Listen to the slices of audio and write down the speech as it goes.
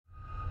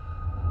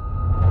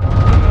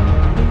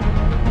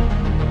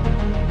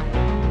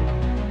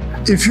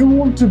If you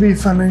want to be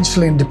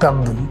financially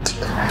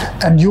independent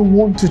and you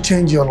want to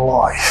change your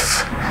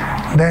life,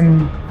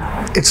 then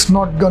it's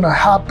not gonna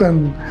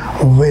happen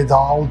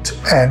without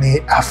any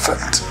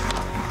effort.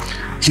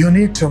 You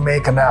need to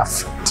make an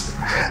effort.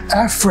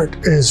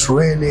 Effort is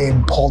really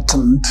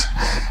important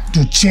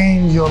to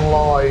change your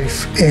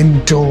life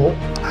into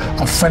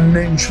a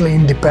financially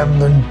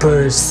independent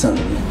person.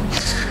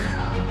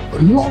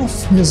 A lot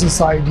of business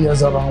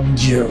ideas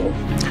around you.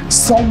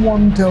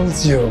 Someone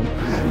tells you,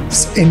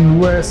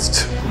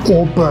 invest,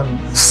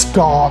 open,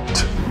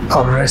 start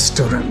a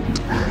restaurant,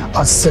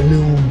 a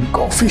saloon,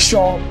 coffee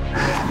shop,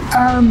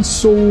 and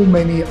so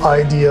many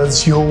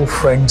ideas your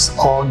friends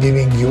are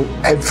giving you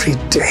every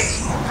day.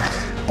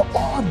 But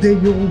are they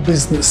your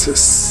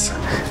businesses?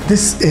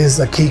 This is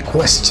a key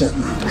question.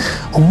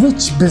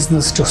 Which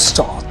business to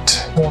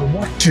start or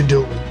what to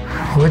do,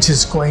 which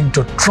is going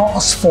to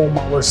transform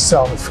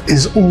ourselves,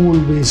 is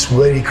always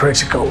very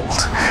critical.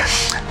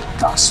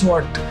 That's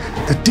what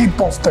the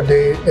tip of the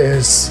day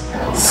is: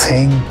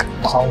 think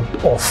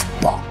out of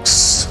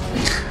box.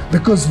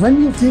 Because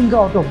when you think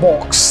out of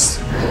box,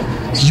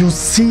 you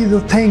see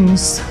the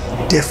things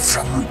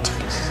different.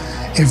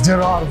 If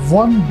there are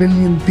 1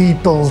 billion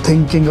people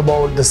thinking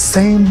about the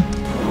same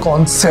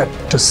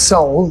concept to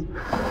sell,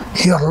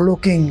 you're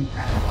looking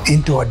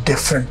into a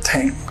different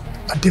thing,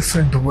 a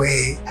different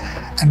way.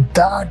 And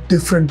that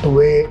different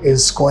way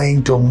is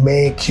going to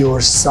make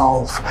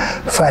yourself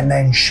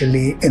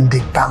financially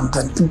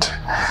independent.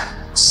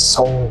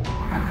 So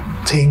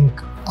think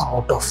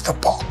out of the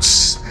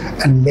box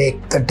and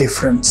make the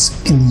difference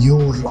in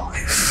your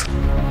life.